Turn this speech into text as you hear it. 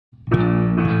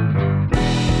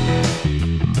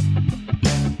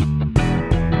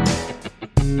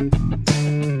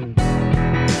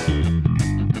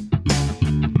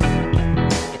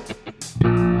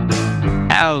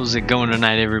How's it going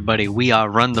tonight, everybody? We are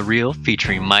Run the Reel,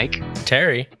 featuring Mike,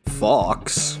 Terry,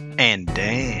 Fox, and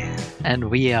Dan.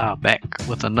 And we are back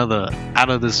with another Out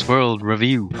of This World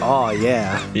review. Oh,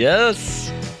 yeah.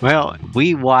 Yes. Well,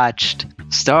 we watched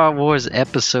Star Wars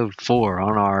Episode 4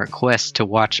 on our quest to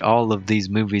watch all of these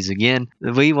movies again.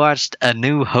 We watched A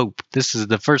New Hope. This is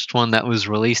the first one that was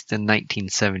released in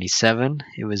 1977.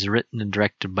 It was written and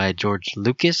directed by George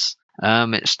Lucas.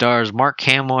 It stars Mark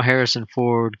Hamill, Harrison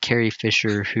Ford, Carrie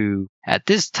Fisher, who at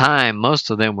this time, most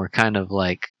of them were kind of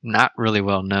like not really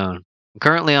well known.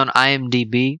 Currently on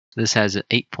IMDb, this has an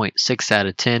 8.6 out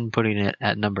of 10, putting it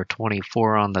at number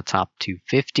 24 on the top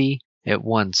 250. It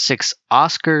won 6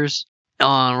 Oscars.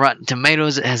 On Rotten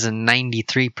Tomatoes, it has a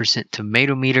 93%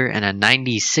 tomato meter and a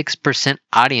 96%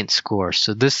 audience score.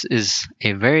 So this is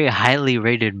a very highly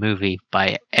rated movie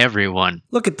by everyone.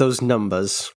 Look at those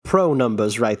numbers. Pro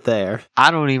numbers right there.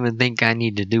 I don't even think I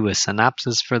need to do a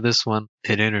synopsis for this one.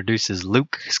 It introduces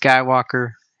Luke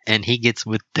Skywalker, and he gets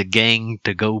with the gang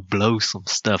to go blow some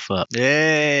stuff up.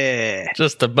 Yeah.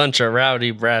 Just a bunch of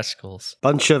rowdy rascals.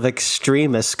 Bunch of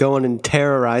extremists going and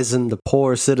terrorizing the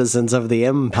poor citizens of the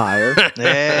Empire.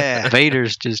 Yeah.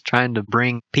 Vader's just trying to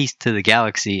bring peace to the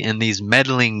galaxy, and these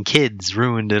meddling kids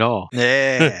ruined it all.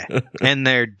 Yeah. And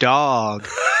their dog.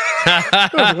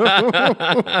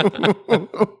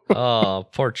 Oh,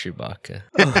 poor Chewbacca.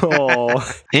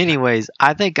 Oh. Anyways,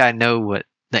 I think I know what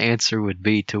the answer would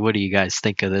be to what do you guys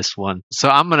think of this one. So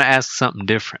I'm going to ask something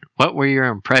different. What were your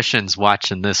impressions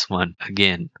watching this one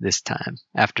again this time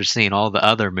after seeing all the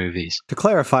other movies? To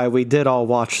clarify, we did all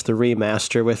watch the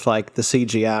remaster with like the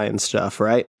CGI and stuff,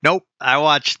 right? Nope. I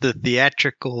watched the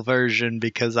theatrical version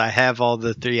because I have all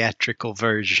the theatrical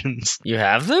versions. You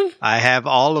have them? I have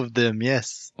all of them,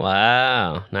 yes.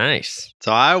 Wow, nice.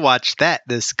 So I watched that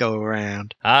this go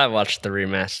around. I watched the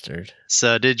remastered.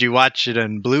 So did you watch it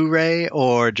on Blu-ray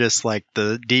or just like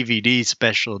the DVD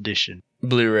special edition?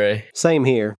 Blu-ray. Same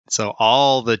here. So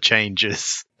all the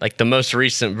changes. Like the most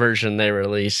recent version they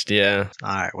released, yeah.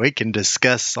 All right, we can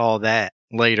discuss all that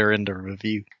later in the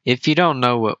review. If you don't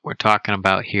know what we're talking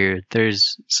about here,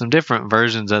 there's some different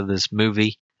versions of this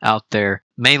movie out there.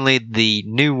 Mainly the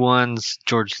new ones,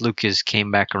 George Lucas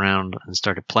came back around and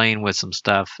started playing with some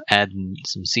stuff, adding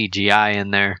some CGI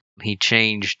in there. He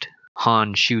changed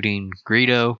Han shooting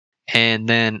Greedo. And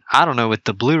then, I don't know, with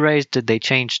the Blu-rays, did they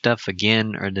change stuff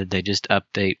again, or did they just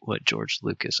update what George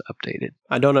Lucas updated?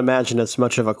 I don't imagine it's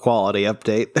much of a quality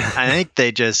update. I think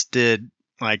they just did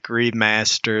like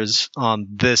remasters on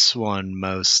this one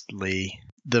mostly.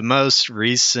 The most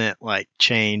recent like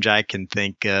change I can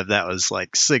think of that was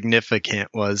like significant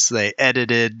was they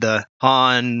edited the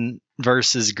Han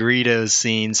versus Greedo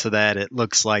scene so that it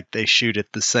looks like they shoot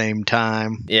at the same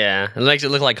time. Yeah, it makes it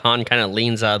look like Han kind of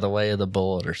leans out of the way of the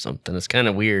bullet or something. It's kind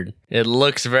of weird. It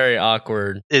looks very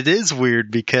awkward. It is weird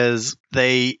because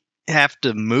they have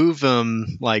to move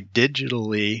him like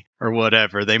digitally or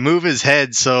whatever. They move his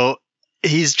head so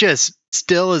he's just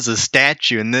still as a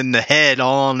statue, and then the head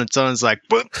all on its own is like,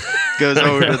 boop, goes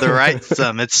over to the right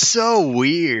some. It's so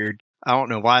weird. I don't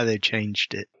know why they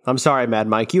changed it. I'm sorry, Mad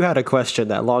Mike. You had a question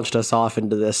that launched us off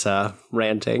into this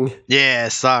ranting. Yeah,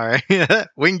 sorry.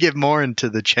 We can get more into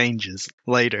the changes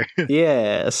later.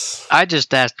 Yes. I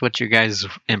just asked what your guys'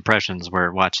 impressions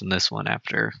were watching this one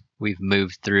after we've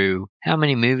moved through. How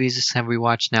many movies have we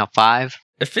watched now? 5?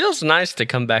 It feels nice to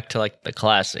come back to like the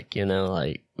classic, you know,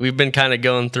 like we've been kind of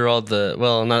going through all the,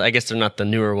 well, not, I guess they're not the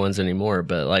newer ones anymore,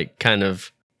 but like kind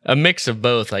of a mix of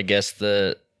both, I guess,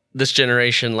 this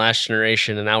generation, last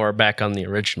generation, and now we're back on the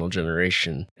original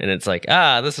generation. And it's like,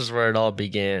 this is where it all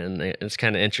began. It's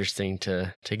kind of interesting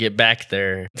to get back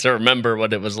there, to remember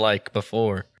what it was like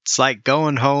before. It's like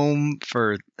going home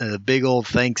for a big old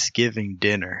Thanksgiving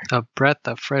dinner. A breath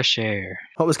of fresh air.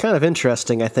 What was kind of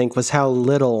interesting, I think, was how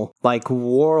little, like,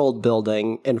 world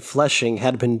building and fleshing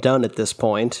had been done at this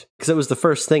point. Because it was the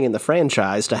first thing in the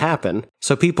franchise to happen.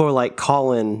 So people were, like,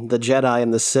 calling the Jedi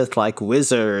and the Sith, like,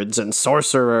 wizards and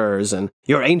sorcerers, and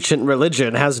your ancient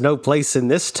religion has no place in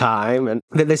this time. And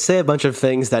they say a bunch of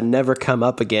things that never come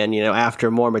up again, you know,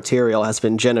 after more material has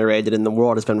been generated and the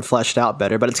world has been fleshed out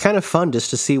better. But it's kind of fun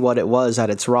just to see what it was at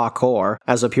its raw core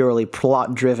as a purely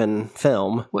plot-driven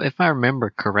film. Well, if I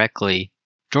remember correctly,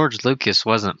 George Lucas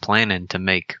wasn't planning to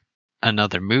make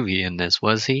another movie in this,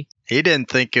 was he? He didn't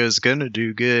think it was going to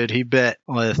do good. He bet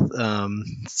with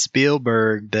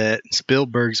Spielberg that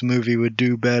Spielberg's movie would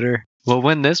do better. Well,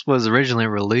 when this was originally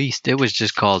released, it was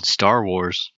just called Star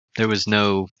Wars. There was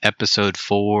no episode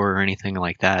 4 or anything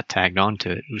like that tagged onto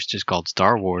it. It was just called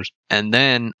Star Wars. And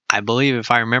then, I believe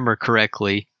if I remember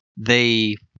correctly,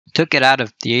 they took it out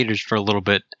of theaters for a little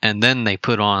bit, and then they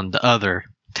put on the other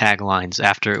taglines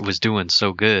after it was doing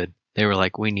so good. They were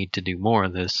like, we need to do more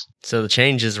of this. So the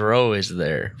changes were always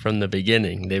there from the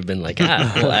beginning. They've been like,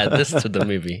 we'll add this to the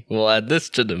movie. We'll add this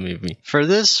to the movie. For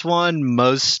this one,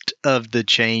 most of the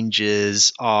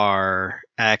changes are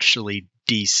actually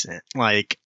decent.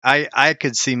 Like, I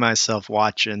could see myself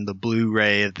watching the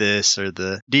Blu-ray of this or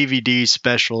the DVD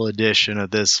special edition of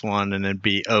this one and it'd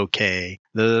be okay.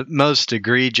 The most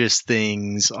egregious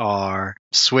things are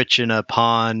switching up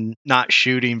Han not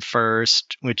shooting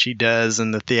first, which he does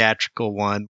in the theatrical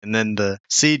one. And then the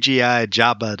CGI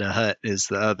Jabba the Hutt is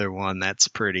the other one that's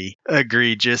pretty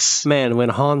egregious. Man, when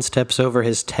Han steps over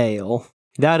his tail,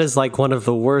 that is like one of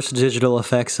the worst digital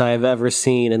effects I have ever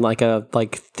seen in like a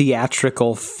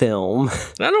theatrical film.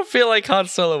 I don't feel like Han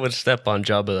Solo would step on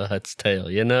Jabba the Hutt's tail,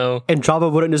 you know? And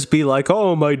Jabba wouldn't just be like,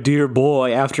 "Oh, my dear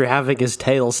boy," after having his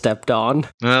tail stepped on.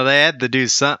 Well, they had to do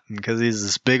something because he's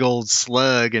this big old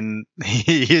slug and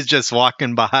he's just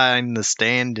walking behind the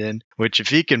stand-in, which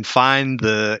if you can find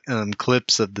the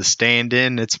clips of the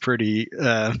stand-in, it's pretty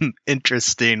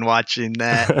interesting watching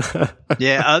that.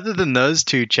 Yeah, other than those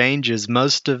two changes,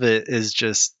 most of it is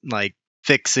just like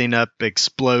fixing up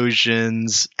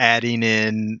explosions, adding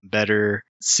in better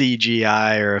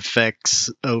CGI or effects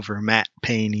over matte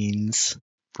paintings,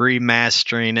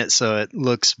 remastering it so it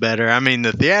looks better. I mean,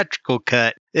 the theatrical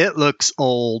cut, it looks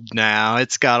old now.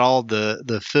 It's got all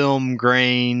the film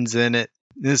grains in it.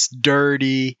 It's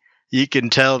dirty. You can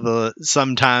tell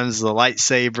sometimes the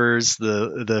lightsabers,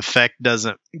 the effect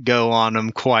doesn't go on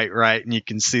them quite right, and you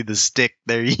can see the stick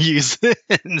they're using.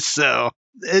 So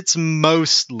it's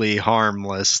mostly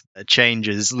harmless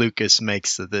changes Lucas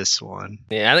makes to this one.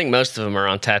 Yeah, I think most of them are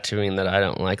on Tatooine that I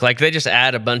don't like. Like, they just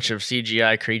add a bunch of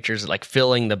CGI creatures, like,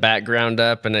 filling the background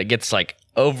up, and it gets, like,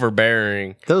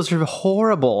 overbearing. Those are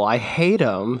horrible. I hate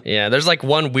them. Yeah, there's, like,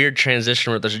 one weird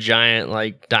transition where this giant,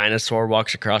 like, dinosaur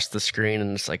walks across the screen,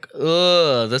 and it's like,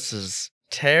 ugh, this is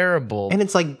terrible. And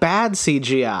it's like bad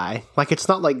CGI. Like, it's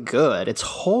not like good. It's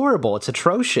horrible. It's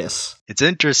atrocious. It's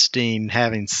interesting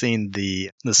having seen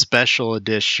the special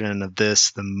edition of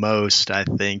this the most, I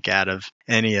think, out of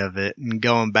any of it, and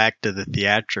going back to the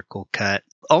theatrical cut.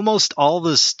 Almost all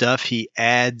the stuff he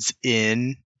adds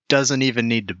in doesn't even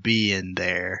need to be in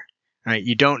there. Right?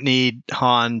 You don't need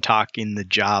Han talking to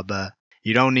Jabba.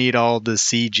 You don't need all the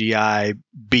CGI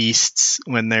beasts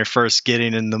when they're first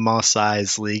getting in the Mos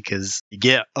Eisley, because you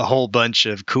get a whole bunch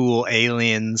of cool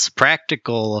aliens,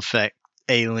 practical effect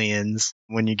aliens,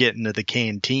 when you get into the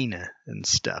cantina and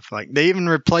stuff. Like, they even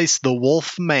replaced the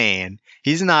Wolf Man.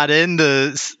 He's not in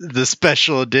the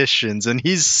special editions, and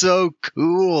he's so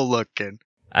cool looking.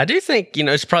 I do think,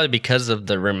 it's probably because of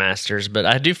the remasters, but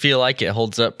I do feel like it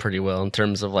holds up pretty well in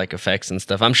terms of, like, effects and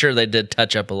stuff. I'm sure they did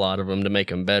touch up a lot of them to make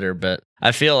them better, but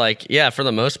I feel like, yeah, for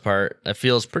the most part, it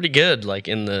feels pretty good, like,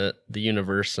 in the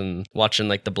universe, and watching,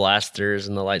 like, the blasters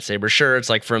and the lightsabers. Sure, it's,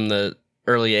 like, from the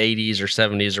early 80s or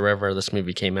 70s or wherever this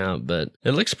movie came out, but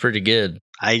it looks pretty good.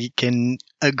 I can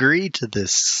agree to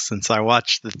this since I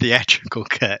watched the theatrical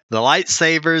cut. The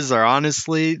lightsabers are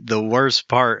honestly the worst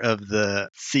part of the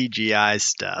CGI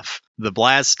stuff. The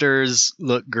blasters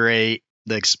look great.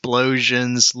 The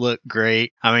explosions look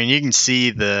great. I mean, you can see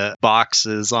the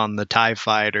boxes on the TIE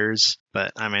fighters,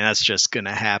 but I mean, that's just going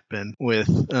to happen with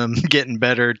getting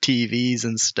better TVs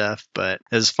and stuff. But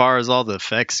as far as all the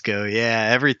effects go, yeah,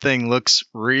 everything looks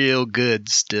real good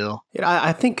still.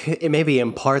 I think it maybe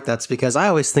in part that's because I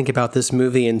always think about this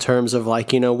movie in terms of,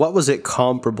 like, what was it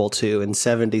comparable to in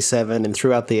 77 and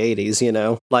throughout the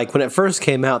 80s, Like, when it first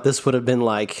came out, this would have been,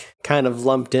 like, kind of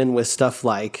lumped in with stuff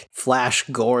like Flash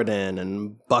Gordon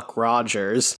and Buck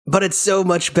Rogers. But it's so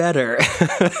much better.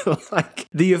 Like,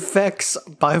 the effects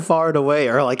by far and away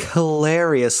are, like,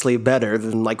 hilariously better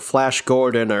than, like, Flash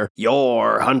Gordon or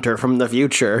Your Hunter from the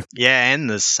Future. Yeah, and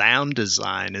the sound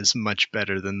design is much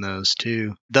better than those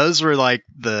too. Those were like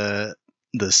the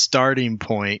starting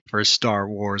point for Star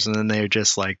Wars, and then they were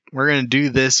just like, we're going to do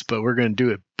this, but we're going to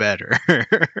do it better.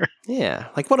 Yeah,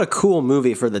 like, what a cool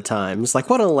movie for the times. Like,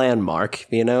 what a landmark,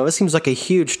 It seems like a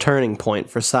huge turning point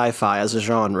for sci-fi as a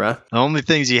genre. The only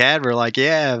things you had were like,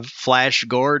 yeah, Flash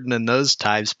Gordon and those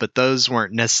types, but those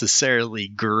weren't necessarily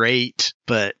great.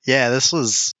 But yeah, this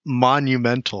was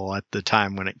monumental at the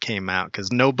time when it came out,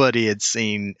 because nobody had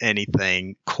seen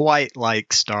anything quite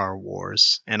like Star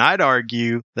Wars. And I'd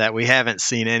argue that we haven't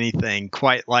seen anything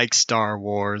quite like Star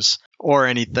Wars, or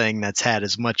anything that's had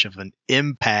as much of an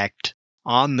impact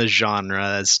on the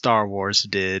genre as Star Wars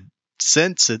did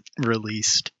since it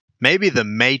released. Maybe The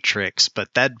Matrix, but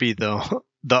that'd be the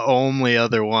only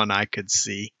other one I could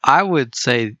see. I would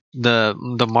say the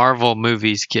Marvel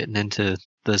movies getting into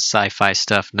the sci-fi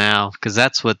stuff now, because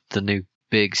that's what the new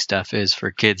big stuff is for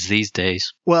kids these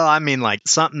days. Well, I mean, like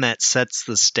something that sets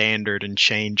the standard and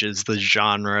changes the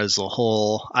genre as a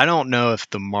whole. I don't know if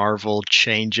the Marvel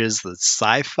changes the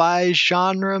sci-fi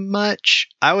genre much.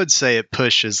 I would say it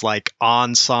pushes like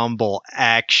ensemble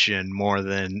action more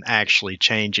than actually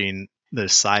changing the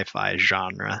sci-fi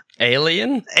genre.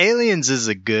 Alien? Aliens is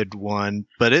a good one,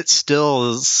 but it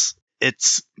still is,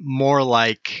 it's more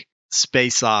like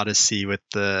Space Odyssey with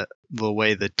the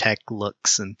way the tech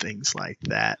looks and things like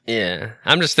that. Yeah.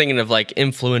 I'm just thinking of like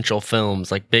influential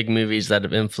films, like big movies that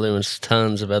have influenced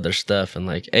tons of other stuff, and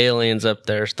like Aliens up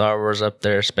there, Star Wars up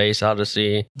there, Space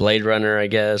Odyssey, Blade Runner, I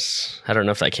guess. I don't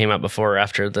know if that came out before or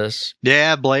after this.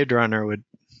 Yeah, Blade Runner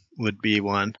would be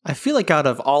one. I feel like out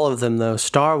of all of them, though,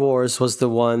 Star Wars was the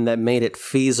one that made it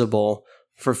feasible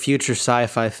for future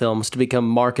sci-fi films to become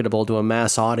marketable to a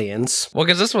mass audience. Well,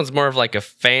 because this one's more of like a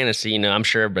fantasy, I'm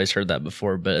sure everybody's heard that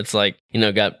before, but it's like,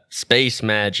 got space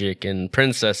magic and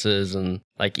princesses and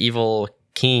like evil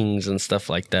kings and stuff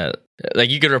like that.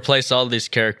 Like you could replace all these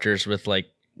characters with like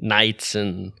knights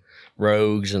and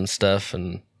rogues and stuff,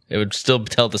 and it would still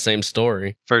tell the same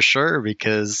story. For sure,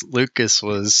 because Lucas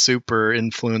was super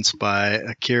influenced by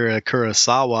Akira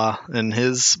Kurosawa and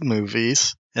his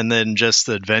movies. And then just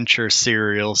the adventure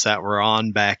serials that were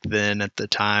on back then at the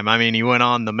time. I mean, he went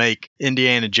on to make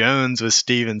Indiana Jones with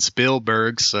Steven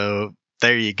Spielberg, so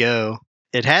there you go.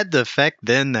 It had the effect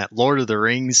then that Lord of the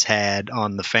Rings had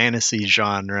on the fantasy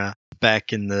genre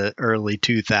back in the early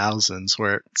 2000s,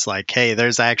 where it's like, hey,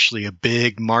 there's actually a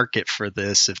big market for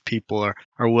this if people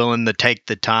are willing to take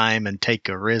the time and take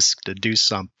a risk to do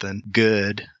something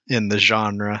good in the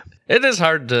genre. It is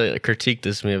hard to critique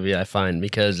this movie, I find,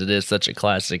 because it is such a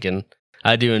classic, and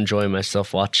I do enjoy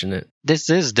myself watching it. This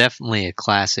is definitely a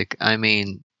classic. I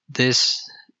mean, this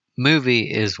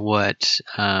movie is what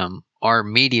our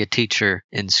media teacher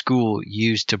in school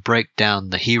used to break down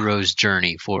the hero's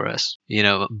journey for us.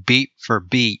 Beat for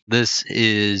beat, this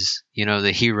is,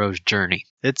 the hero's journey.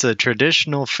 It's a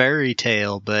traditional fairy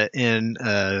tale, but in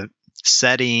a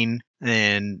setting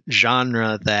and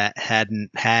genre that hadn't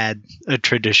had a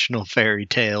traditional fairy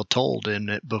tale told in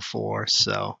it before.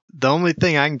 So the only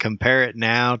thing I can compare it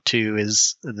now to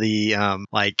is the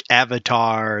like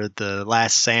Avatar, The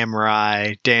Last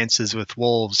Samurai, Dances with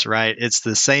Wolves, right? It's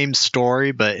the same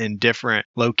story, but in different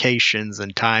locations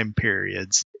and time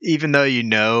periods. Even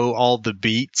though all the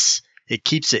beats, it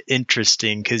keeps it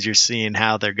interesting because you're seeing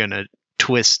how they're going to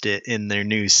twist it in their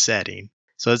new setting.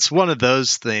 So it's one of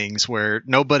those things where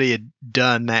nobody had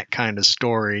done that kind of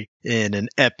story in an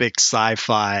epic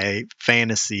sci-fi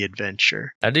fantasy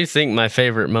adventure. I do think my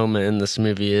favorite moment in this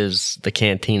movie is the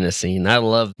cantina scene. I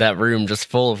love that room just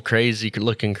full of crazy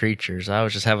looking creatures. I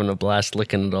was just having a blast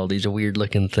looking at all these weird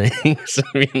looking things.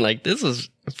 I mean, like, this is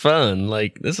fun.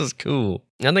 Like, this is cool.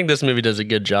 I think this movie does a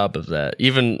good job of that.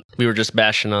 Even we were just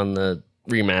bashing on the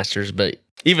remasters, but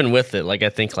even with it, like, I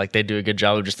think like they do a good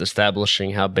job of just establishing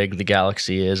how big the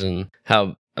galaxy is and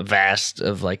how vast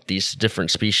of like these different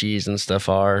species and stuff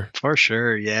are. For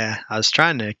sure, yeah. I was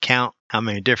trying to count how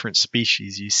many different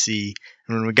species you see,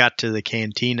 and when we got to the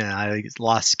cantina, I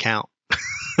lost count.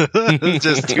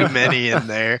 Just too many in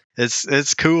there.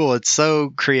 It's cool. It's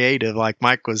so creative, like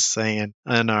Mike was saying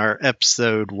in our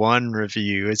episode 1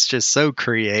 review. It's just so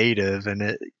creative, and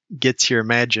it gets your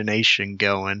imagination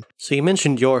going. So you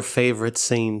mentioned your favorite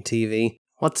scene, TV.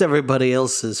 What's everybody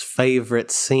else's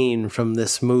favorite scene from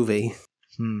this movie?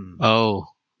 Oh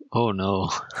no.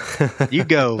 You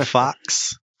go,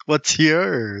 Fox. What's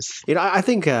yours? I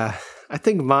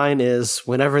think mine is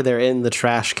whenever they're in the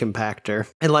trash compactor,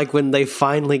 and like when they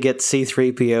finally get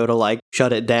C-3PO to like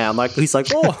shut it down. Like he's like,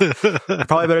 "Oh,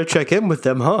 probably better check in with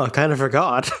them, huh? Kind of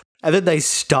forgot." And then they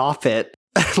stop it,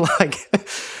 like.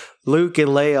 Luke and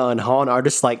Leia and Han are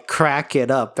just like cracking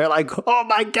up. They're like, "Oh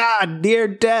my god, near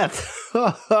death."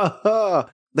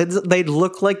 They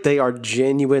look like they are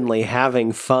genuinely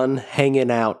having fun hanging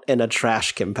out in a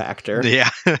trash compactor. Yeah.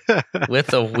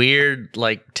 With a weird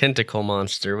like tentacle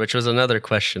monster, which was another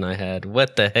question I had.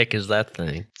 What the heck is that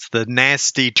thing? It's the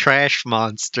nasty trash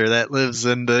monster that lives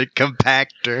in the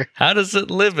compactor. How does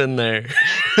it live in there?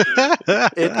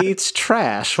 It eats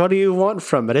trash. What do you want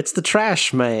from it? It's the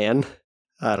trash man.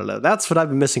 I don't know. That's what I've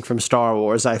been missing from Star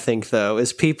Wars, I think, though,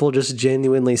 is people just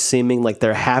genuinely seeming like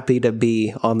they're happy to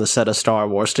be on the set of Star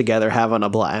Wars together having a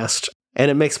blast. And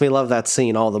it makes me love that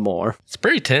scene all the more. It's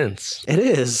pretty tense. It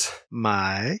is.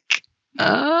 Mike?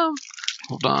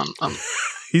 Hold on.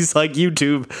 He's like,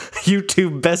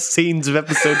 YouTube best scenes of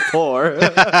episode 4.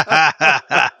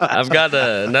 I've got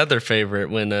another favorite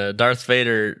when Darth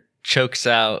Vader chokes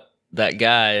out that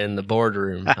guy in the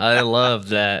boardroom. I love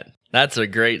that. That's a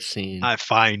great scene. I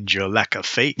find your lack of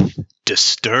faith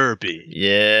disturbing.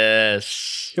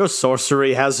 Yes. Your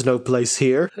sorcery has no place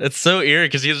here. It's so eerie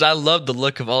because I love the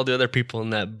look of all the other people in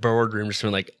that boardroom just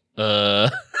being like,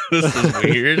 this is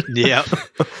weird. Yep.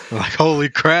 Like, holy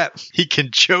crap, he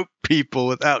can choke people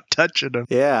without touching them.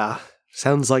 Yeah.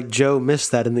 Sounds like Joe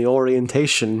missed that in the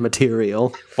orientation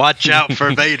material. Watch out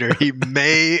for Vader. He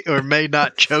may or may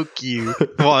not choke you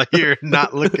while you're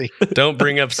not looking. Don't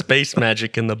bring up space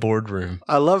magic in the boardroom.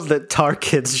 I love that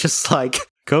Tarkin's just like,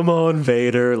 come on,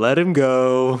 Vader, let him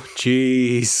go.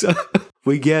 Jeez.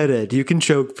 We get it. You can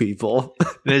choke people.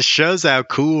 And it shows how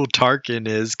cool Tarkin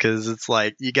is, because it's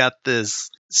like you got this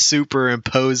super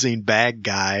imposing bad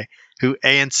guy who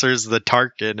answers the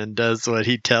Tarkin and does what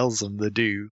he tells him to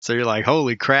do. So you're like,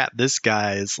 holy crap, this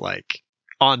guy is like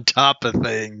on top of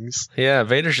things. Yeah,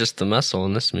 Vader's just the muscle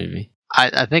in this movie.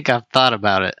 I think I've thought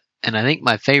about it, and I think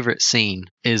my favorite scene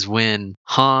is when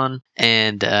Han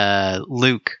and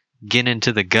Luke get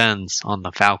into the guns on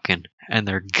the Falcon, and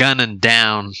they're gunning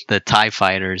down the TIE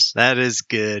fighters. That is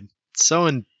good. So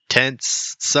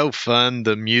intense, so fun.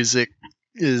 The music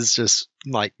is just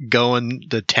like going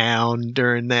to town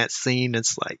during that scene.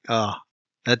 It's like, oh,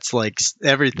 that's like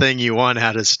everything you want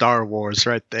out of Star Wars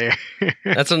right there.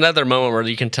 That's another moment where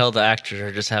you can tell the actors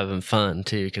are just having fun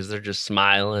too, because they're just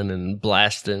smiling and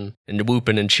blasting and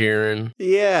whooping and cheering.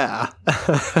 Yeah.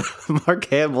 Mark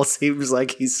Hamill seems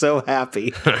like he's so happy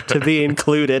to be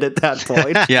included at that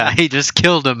point. Yeah, he just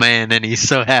killed a man, and he's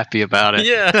so happy about it.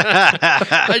 Yeah,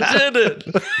 I did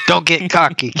it. Don't get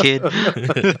cocky, kid.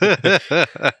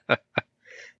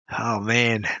 Oh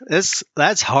man,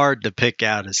 that's hard to pick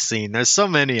out a scene. There's so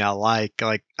many I like.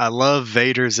 Like, I love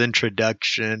Vader's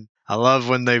introduction. I love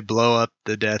when they blow up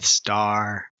the Death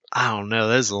Star. I don't know,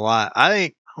 there's a lot.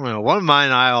 I don't know, one of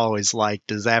mine I always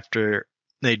liked is after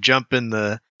they jump in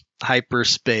the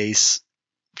hyperspace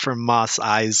from Mos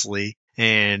Eisley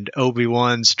and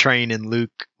Obi-Wan's training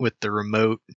Luke with the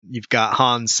remote. You've got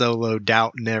Han Solo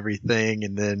doubting everything,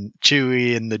 and then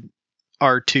Chewie and the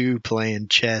R2 playing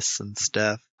chess and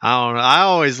stuff. I don't know. I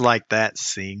always like that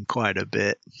scene quite a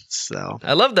bit. So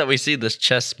I love that we see this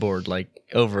chessboard like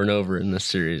over and over in this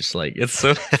series. Like, it's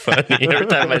so funny. Every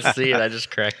time I see it, I just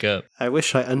crack up. I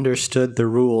wish I understood the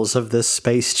rules of this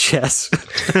space chess.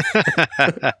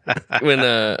 When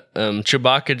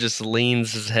Chewbacca just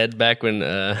leans his head back when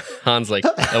Han's like,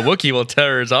 a Wookiee will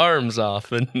tear his arms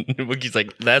off. And Wookiee's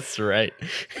like, that's right.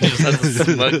 He just has a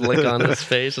smug look on his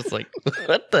face. It's like,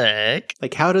 what the heck?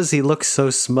 Like, how does he look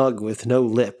so smug with no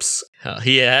lips?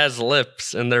 He has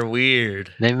lips, and they're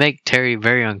weird. They make Terry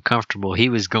very uncomfortable. He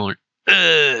was going,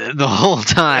 ugh, the whole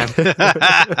time.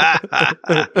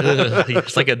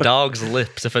 It's like a dog's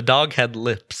lips. If a dog had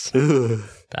lips,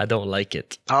 I don't like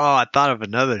it. Oh, I thought of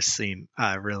another scene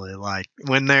I really like.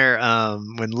 When they're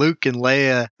when Luke and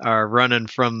Leia are running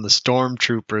from the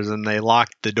stormtroopers and they lock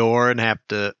the door and have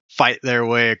to fight their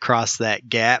way across that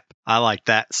gap. I like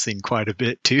that scene quite a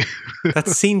bit too. That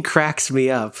scene cracks me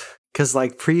up. Because,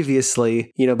 like,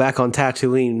 previously, back on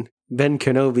Tatooine, Ben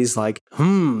Kenobi's like,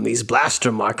 these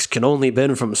blaster marks can only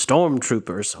been from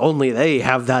stormtroopers. Only they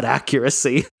have that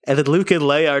accuracy. And then Luke and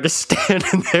Leia are just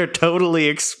standing there totally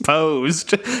exposed,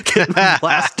 getting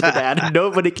blasted at, and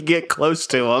nobody can get close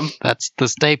to them. That's the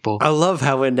staple. I love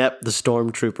how inept the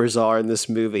stormtroopers are in this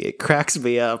movie. It cracks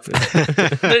me up.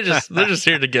 They're just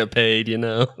here to get paid,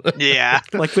 Yeah.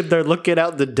 Like when they're looking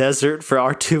out the desert for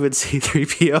R2 and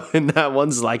C-3PO, and that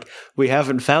one's like, we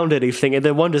haven't found anything. And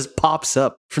then one just pops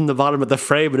up from the bottom of the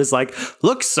frame and is like,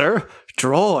 look, sir,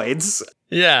 droids.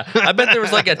 Yeah, I bet there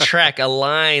was like a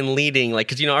line leading, like,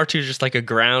 because, R2 is just like a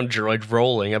ground droid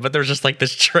rolling. I bet there's just like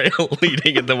this trail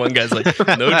leading, and the one guy's like,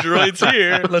 no droids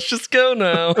here, let's just go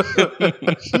now.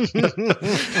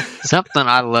 Something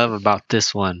I love about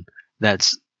this one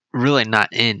that's really not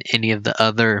in any of the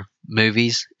other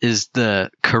movies is the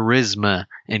charisma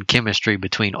and chemistry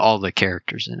between all the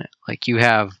characters in it. Like, you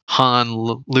have Han,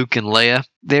 Luke, and Leia.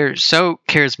 They're so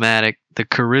charismatic. The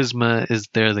charisma is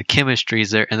there, the chemistry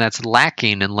is there, and that's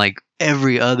lacking in like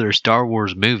every other Star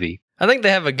Wars movie. I think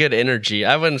they have a good energy.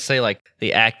 I wouldn't say like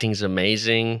the acting's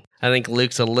amazing. I think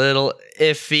Luke's a little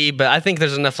iffy, but I think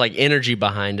there's enough like energy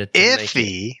behind it.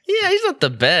 Iffy? Yeah, he's not the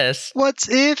best. What's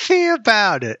iffy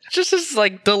about it? Just his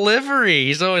like delivery.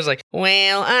 He's always like,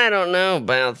 well, I don't know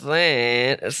about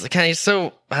that. It's kind of, he's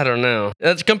so, I don't know.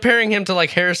 Comparing him to like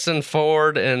Harrison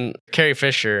Ford and Carrie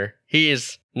Fisher, he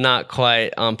is not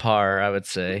quite on par, I would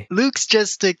say. Luke's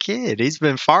just a kid. He's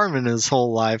been farming his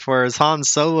whole life, whereas Han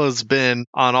Solo's been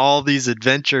on all these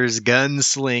adventures,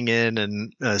 gunslinging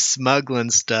and smuggling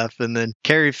stuff. And then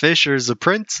Carrie Fisher's a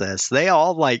princess. They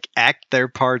all like act their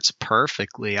parts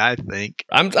perfectly, I think.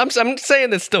 I'm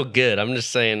saying it's still good. I'm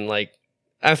just saying, like,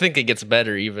 I think it gets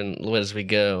better even as we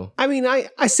go. I mean, I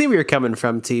see where you're coming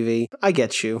from, TV. I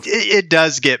get you. It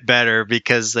does get better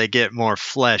because they get more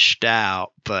fleshed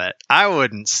out, but I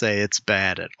wouldn't say it's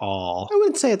bad at all. I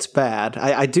wouldn't say it's bad.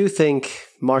 I do think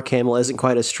Mark Hamill isn't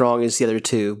quite as strong as the other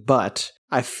two, but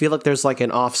I feel like there's like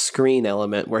an off-screen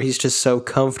element where he's just so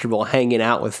comfortable hanging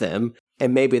out with them,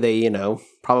 and maybe they,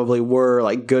 probably were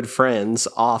like good friends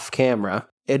off camera.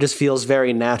 It just feels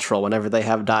very natural whenever they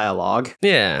have dialogue.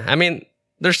 Yeah, I mean,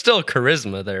 there's still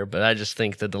charisma there, but I just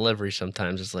think the delivery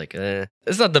sometimes is like,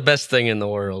 it's not the best thing in the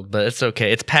world, but it's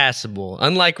okay. It's passable.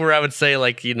 Unlike where I would say,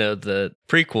 like, the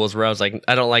prequels where I was like,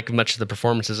 I don't like much of the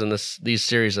performances in these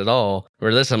series at all.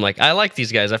 Where this, I'm like, I like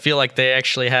these guys. I feel like they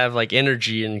actually have like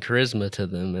energy and charisma to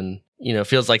them, and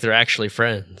feels like they're actually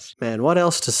friends. Man, what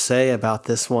else to say about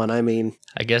this one? I mean,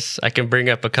 I guess I can bring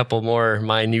up a couple more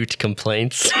minute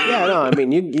complaints. Yeah, no, I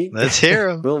mean, you let's hear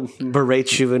 'em. We'll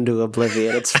berate you into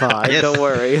oblivion. It's fine. Don't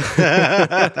worry.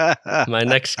 My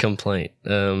next complaint.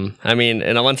 I mean,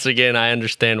 and once again, I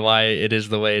understand why it is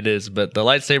the way it is, but the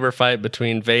lightsaber fight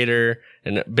between Vader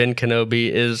and Ben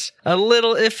Kenobi is a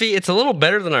little iffy. It's a little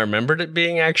better than I remembered it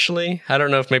being, actually. I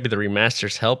don't know if maybe the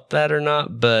remasters helped that or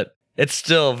not, but it's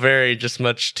still very just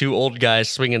much two old guys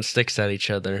swinging sticks at each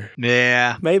other.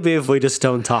 Yeah. Maybe if we just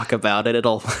don't talk about it,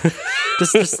 it'll...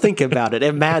 just think about it.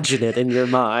 Imagine it in your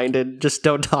mind and just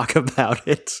don't talk about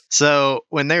it. So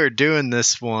when they were doing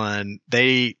this one,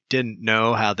 they didn't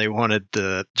know how they wanted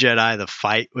the Jedi to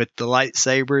fight with the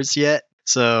lightsabers yet.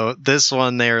 So this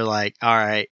one, they were like, all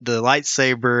right, the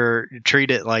lightsaber, treat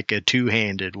it like a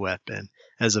two-handed weapon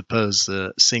as opposed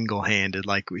to single-handed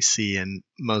like we see in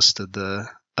most of the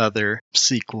other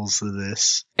sequels of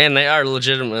this. And they are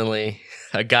legitimately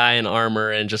a guy in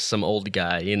armor and just some old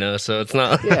guy, so it's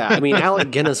not... Yeah, I mean,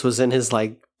 Alec Guinness was in his,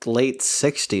 like, late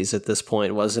 60s at this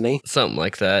point, wasn't he? Something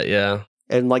like that, yeah.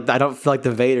 And, like, I don't feel like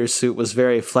the Vader suit was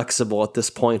very flexible at this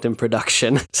point in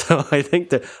production. So I think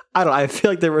that, I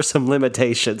feel like there were some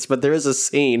limitations, but there is a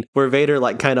scene where Vader,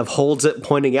 like, kind of holds it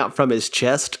pointing out from his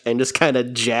chest and just kind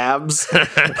of jabs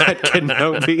at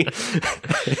Kenobi.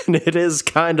 And it is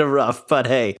kind of rough, but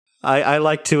hey, I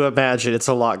like to imagine it's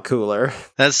a lot cooler.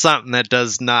 That's something that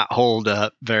does not hold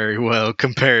up very well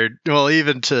compared,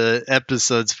 even to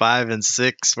episodes 5 and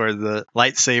 6 where the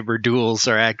lightsaber duels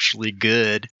are actually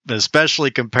good, especially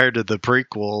compared to the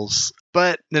prequels.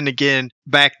 But then again,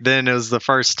 back then it was the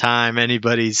first time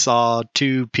anybody saw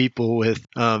two people with,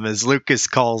 as Lucas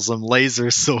calls them,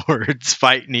 laser swords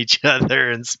fighting each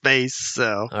other in space.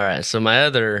 So, all right. So my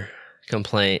other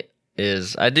complaint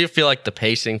is I do feel like the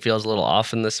pacing feels a little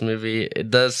off in this movie. It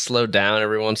does slow down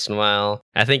every once in a while.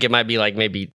 I think it might be like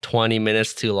maybe 20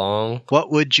 minutes too long.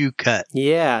 What would you cut?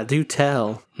 Yeah, do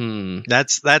tell.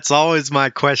 That's always my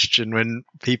question when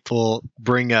people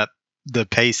bring up the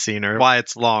pacing or why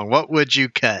it's long. What would you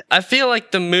cut? I feel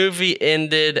like the movie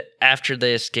ended after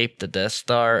they escaped the Death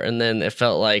Star, and then it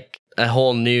felt like a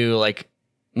whole new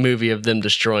movie of them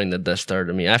destroying the Death Star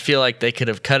to me. I feel like they could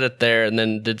have cut it there and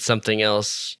then did something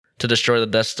else to destroy the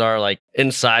Death Star, like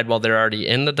inside while they're already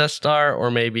in the Death Star,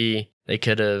 or maybe they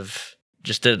could have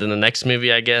just did it in the next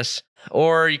movie, I guess.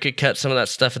 Or you could cut some of that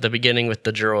stuff at the beginning with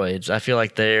the droids. I feel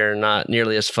like they're not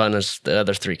nearly as fun as the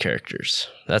other three characters.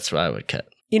 That's what I would cut.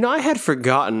 I had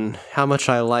forgotten how much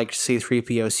I liked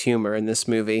C-3PO's humor in this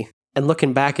movie. And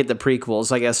looking back at the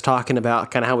prequels, I guess talking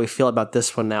about kind of how we feel about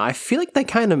this one now, I feel like they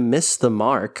kind of missed the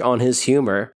mark on his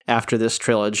humor after this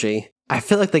trilogy. I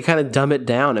feel like they kind of dumb it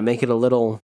down and make it a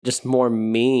little just more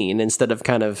mean instead of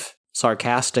kind of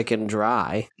sarcastic and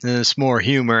dry. And it's more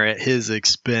humor at his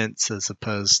expense as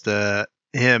opposed to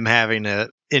him having a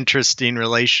interesting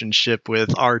relationship with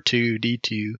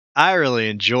R2-D2. I really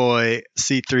enjoy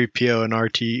C-3PO and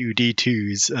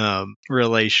R2-D2's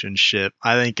relationship.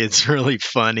 I think it's really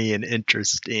funny and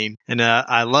interesting. And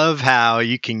I love how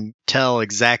you can tell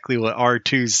exactly what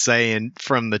R2's saying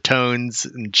from the tones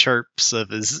and chirps of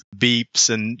his beeps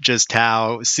and just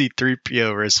how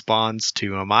C-3PO responds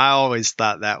to him. I always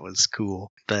thought that was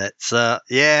cool. But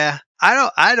yeah,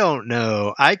 I don't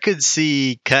know. I could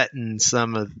see cutting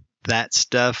some of that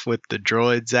stuff with the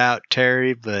droids out,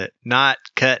 Terry, but not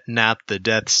cutting out the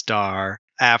Death Star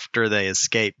after they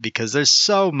escape, because there's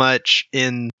so much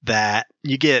in that.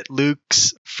 You get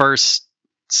Luke's first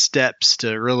steps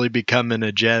to really becoming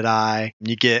a Jedi.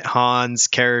 You get Han's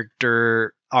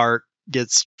character arc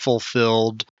gets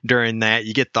fulfilled during that.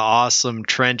 You get the awesome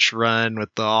trench run with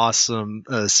the awesome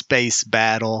space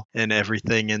battle and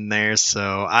everything in there.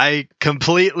 So I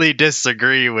completely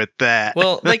disagree with that.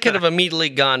 Well, they could have immediately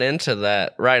gone into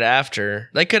that right after.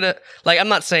 They could have, like, I'm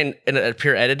not saying in a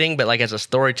pure editing, but like as a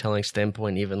storytelling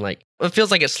standpoint, even like it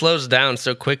feels like it slows down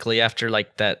so quickly after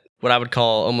like that, what I would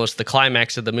call almost the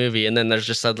climax of the movie, and then there's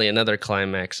just suddenly another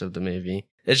climax of the movie.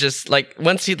 It's just like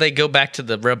once they go back to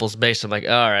the Rebels base, I'm like,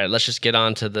 all right, let's just get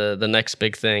on to the next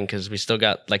big thing because we still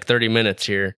got like 30 minutes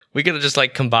here. We could have just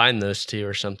like combined those two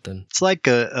or something. It's like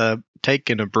a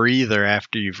taking a breather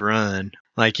after you've run.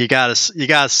 Like you gotta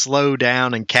slow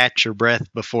down and catch your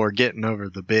breath before getting over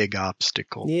the big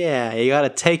obstacle. Yeah, you gotta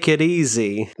take it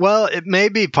easy. Well, it may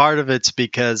be part of it's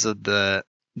because of the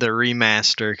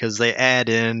remaster, because they add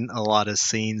in a lot of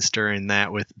scenes during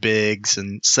that with Biggs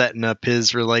and setting up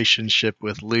his relationship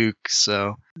with Luke.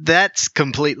 So that's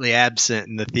completely absent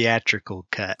in the theatrical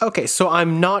cut. Okay, so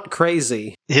I'm not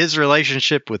crazy. His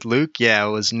relationship with Luke, yeah,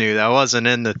 was new. That wasn't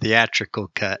in the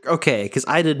theatrical cut. Okay, because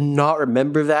I did not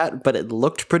remember that, but it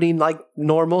looked pretty like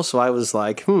normal, so I was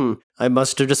like, I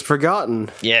must have just forgotten.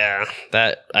 Yeah,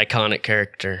 that iconic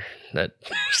character that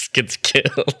just gets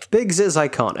killed. Biggs is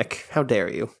iconic. How dare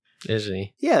you? Is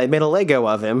he? Yeah, they made a Lego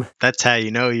of him. That's how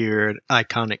you know you're an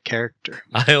iconic character.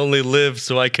 I only live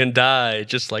so I can die,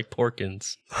 just like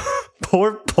Porkins.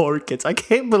 Poor Porkins. I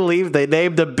can't believe they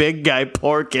named the big guy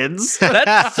Porkins.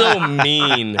 That's so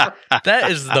mean.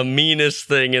 That is the meanest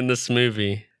thing in this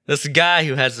movie. This guy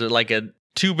who has like a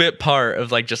 2-bit part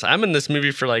of like just, I'm in this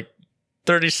movie for like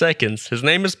 30 seconds. His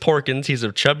name is Porkins. He's a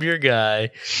chubbier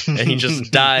guy, and he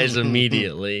just dies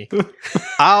immediately.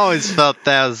 I always felt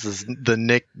that was the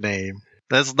nickname.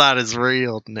 That's not his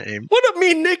real name. What a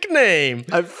mean nickname!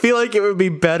 I feel like it would be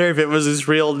better if it was his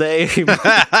real name.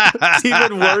 It's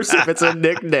even worse if it's a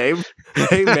nickname.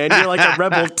 Hey man, you're like a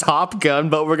rebel Top Gun,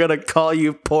 but we're gonna call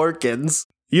you Porkins.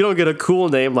 You don't get a cool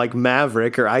name like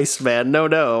Maverick or Iceman.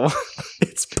 No.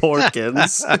 It's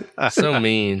Porkins. So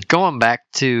mean. Going back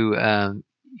to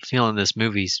feeling this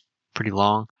movie's pretty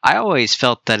long, I always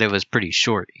felt that it was pretty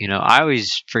short. You know, I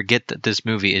always forget that this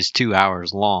movie is 2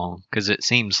 hours long because it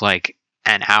seems like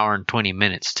an hour and 20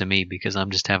 minutes to me because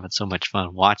I'm just having so much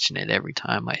fun watching it every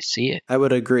time I see it. I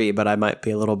would agree, but I might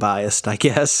be a little biased, I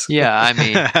guess. Yeah, I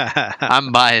mean,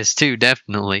 I'm biased too,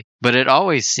 definitely. But it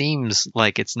always seems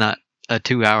like it's not a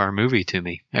 2-hour movie to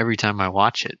me every time I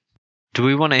watch it. Do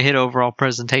we want to hit overall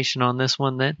presentation on this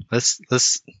one then?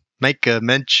 Let's make a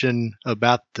mention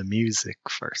about the music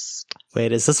first.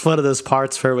 Wait, is this one of those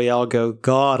parts where we all go,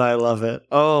 God, I love it?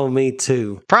 Oh, me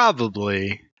too.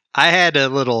 Probably. I had a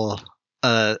little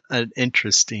an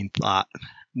interesting thought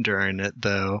during it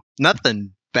though.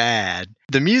 Nothing bad.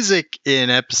 The music in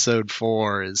episode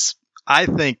 4 is, I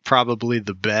think, probably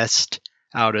the best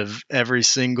out of every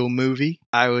single movie,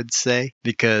 I would say,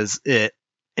 because it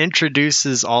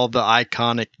introduces all the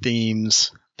iconic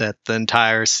themes that the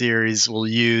entire series will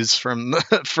use from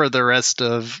for the rest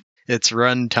of its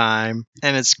runtime.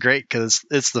 And it's great because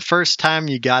it's the first time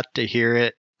you got to hear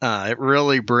it. It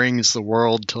really brings the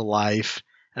world to life.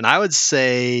 And I would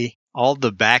say all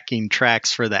the backing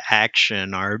tracks for the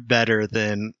action are better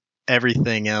than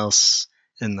everything else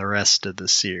in the rest of the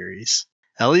series.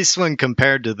 At least when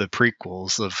compared to the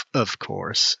prequels, of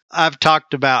course. I've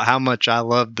talked about how much I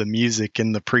love the music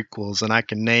in the prequels, and I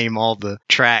can name all the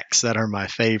tracks that are my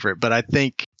favorite. But I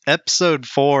think episode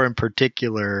 4 in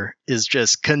particular is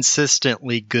just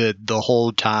consistently good the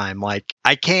whole time. Like,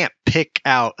 I can't pick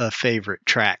out a favorite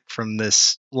track from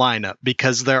this lineup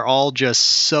because they're all just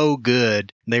so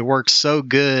good. They work so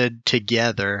good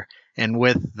together and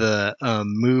with the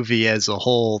movie as a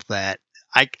whole that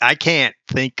I can't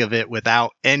think of it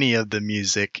without any of the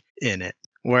music in it.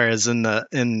 Whereas in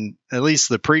at least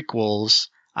the prequels,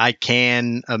 I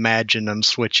can imagine them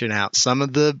switching out some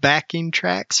of the backing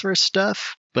tracks for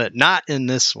stuff, but not in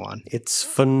this one. It's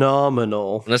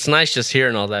phenomenal. And it's nice just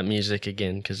hearing all that music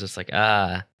again because it's like,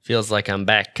 feels like I'm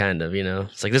back kind of, you know?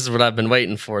 It's like, this is what I've been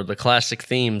waiting for, the classic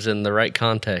themes in the right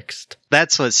context.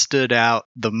 That's what stood out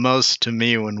the most to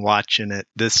me when watching it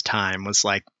this time was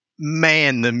like,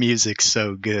 man, the music's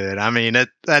so good. I mean,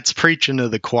 that's preaching to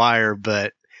the choir,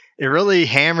 but it really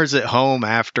hammers it home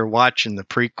after watching the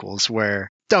prequels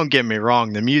where, don't get me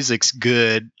wrong, the music's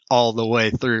good all the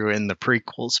way through in the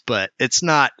prequels, but it's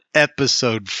not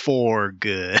episode 4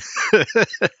 good.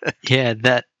 Yeah,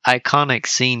 that iconic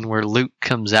scene where Luke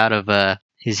comes out of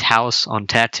his house on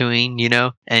Tatooine, you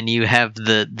know, and you have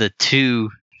the two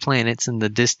planets in the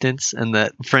distance and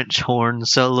the French horn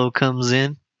solo comes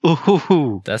in.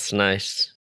 Ooh, That's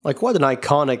nice. Like, what an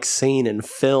iconic scene in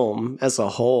film as a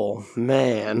whole.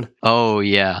 Man. Oh,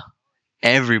 yeah.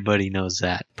 Everybody knows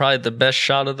that. Probably the best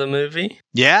shot of the movie.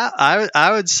 Yeah,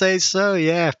 I would say so.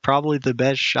 Yeah, probably the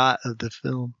best shot of the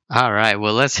film. All right,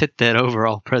 well, let's hit that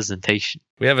overall presentation.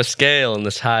 We have a scale in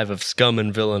this hive of scum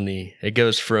and villainy. It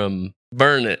goes from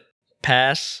burn it,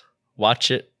 pass, watch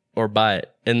it, or buy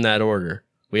it, in that order.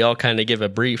 We all kind of give a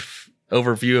brief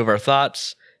overview of our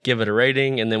thoughts, give it a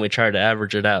rating, and then we try to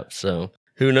average it out. So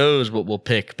who knows what we'll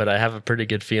pick, but I have a pretty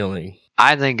good feeling.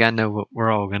 I think I know what we're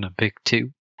all going to pick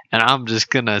too. And I'm just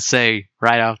going to say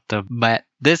right off the bat,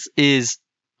 this is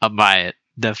a buy it,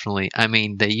 definitely. I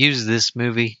mean, they use this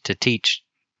movie to teach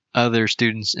other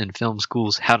students in film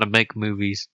schools how to make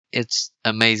movies. It's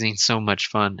amazing, so much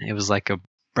fun. It was like a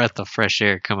breath of fresh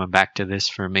air coming back to this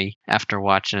for me after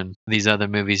watching these other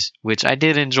movies, which I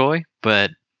did enjoy,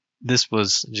 but this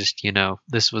was just,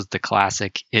 this was the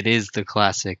classic. It is the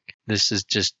classic. This is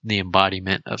just the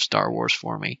embodiment of Star Wars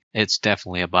for me. It's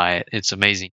definitely a buy it. It's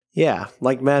amazing. Yeah,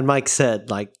 like Mad Mike said,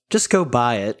 like, just go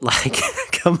buy it. Like,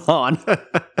 come on.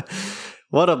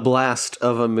 What a blast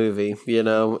of a movie,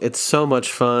 It's so much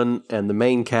fun, and the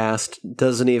main cast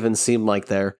doesn't even seem like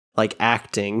they're, like,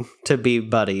 acting to be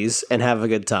buddies and have a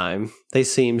good time. They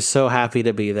seem so happy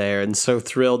to be there and so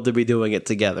thrilled to be doing it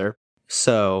together.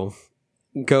 So,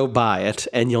 go buy it,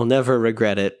 and you'll never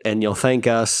regret it, and you'll thank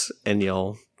us, and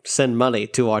you'll send money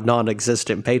to our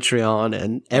non-existent Patreon,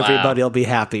 and everybody will be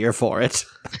happier for it.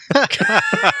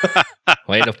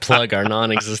 Way to plug our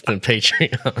non-existent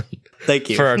Patreon. Thank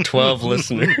you. For our 12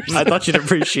 listeners. I thought you'd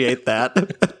appreciate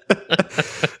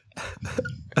that.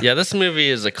 Yeah, this movie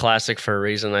is a classic for a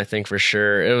reason, I think, for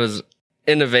sure. It was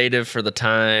innovative for the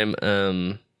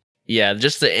time. Yeah,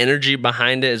 just the energy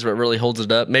behind it is what really holds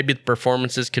it up. Maybe the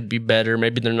performances could be better.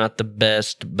 Maybe they're not the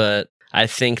best, but I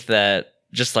think that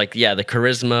just like, the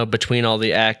charisma between all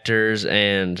the actors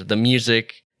and the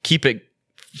music, keep it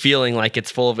feeling like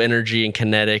it's full of energy and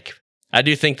kinetic. I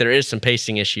do think there is some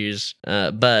pacing issues,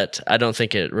 but I don't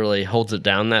think it really holds it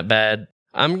down that bad.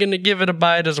 I'm going to give it a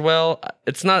buy it as well.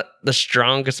 It's not the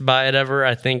strongest buy it ever.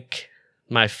 I think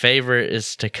my favorite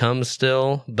is to come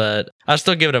still, but I'll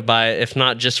still give it a buy it, if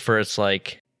not just for its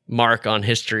like mark on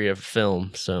history of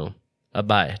film. So a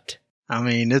buy it. I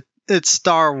mean, it's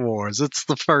Star Wars. It's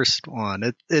the first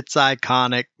one. It's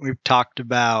iconic. We've talked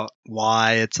about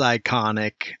why it's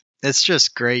iconic. It's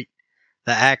just great.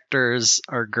 The actors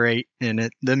are great in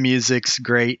it. The music's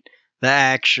great. The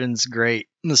action's great.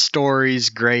 The story's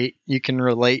great. You can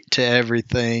relate to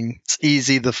everything. It's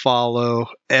easy to follow.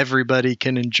 Everybody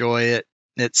can enjoy it.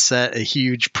 It set a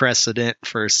huge precedent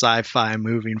for sci-fi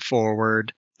moving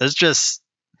forward. There's just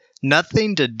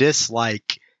nothing to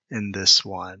dislike in this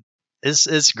one.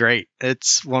 It's great.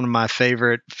 It's one of my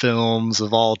favorite films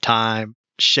of all time.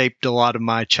 Shaped a lot of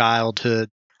my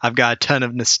childhood. I've got a ton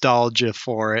of nostalgia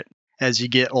for it. As you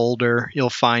get older,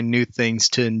 you'll find new things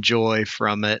to enjoy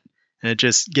from it. And it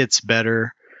just gets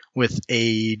better with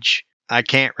age. I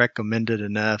can't recommend it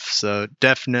enough. So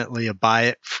definitely a buy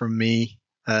it from me.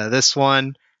 This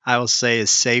one, I will say,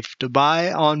 is safe to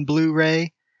buy on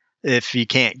Blu-ray if you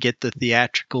can't get the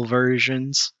theatrical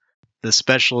versions. The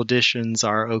special editions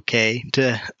are okay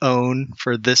to own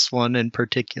for this one in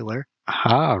particular.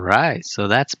 All right, so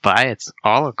that's buy it's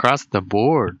all across the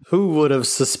board. Who would have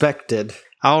suspected?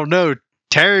 I don't know.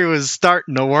 Terry was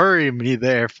starting to worry me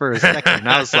there for a second.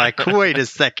 I was like, wait a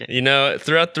second.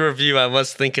 Throughout the review, I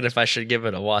was thinking if I should give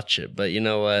it a watch it, but you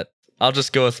know what? I'll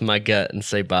just go with my gut and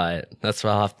say buy it. That's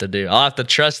what I'll have to do. I'll have to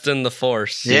trust in the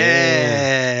Force.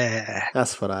 Yeah.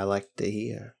 That's what I like to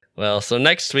hear. Well, so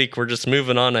next week, we're just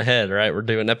moving on ahead, right? We're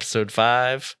doing episode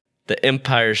 5, The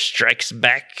Empire Strikes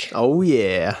Back. Oh,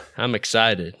 yeah. I'm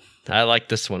excited. I like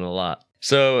this one a lot.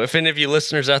 So if any of you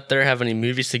listeners out there have any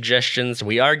movie suggestions,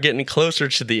 we are getting closer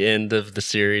to the end of the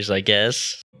series, I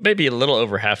guess. Maybe a little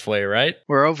over halfway, right?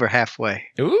 We're over halfway.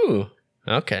 Ooh,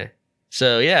 okay.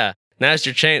 So yeah, now's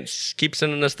your chance. Keep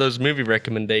sending us those movie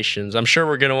recommendations. I'm sure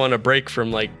we're going to want to break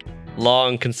from like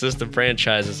long, consistent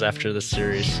franchises after this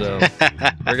series, so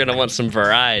we're going to want some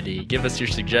variety. Give us your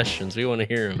suggestions. We want to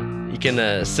hear them. You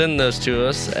can send those to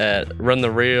us at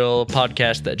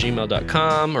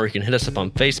runthereelpodcast@gmail.com, or you can hit us up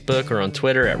on Facebook or on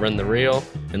Twitter at runthereal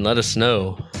and let us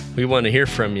know. We want to hear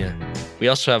from you. We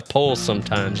also have polls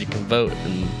sometimes. You can vote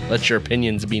and let your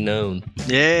opinions be known.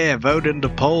 Yeah, vote in the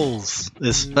polls.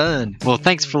 It's fun. Well,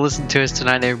 thanks for listening to us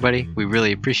tonight, everybody. We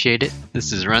really appreciate it.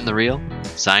 This is Run the Reel,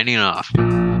 signing off.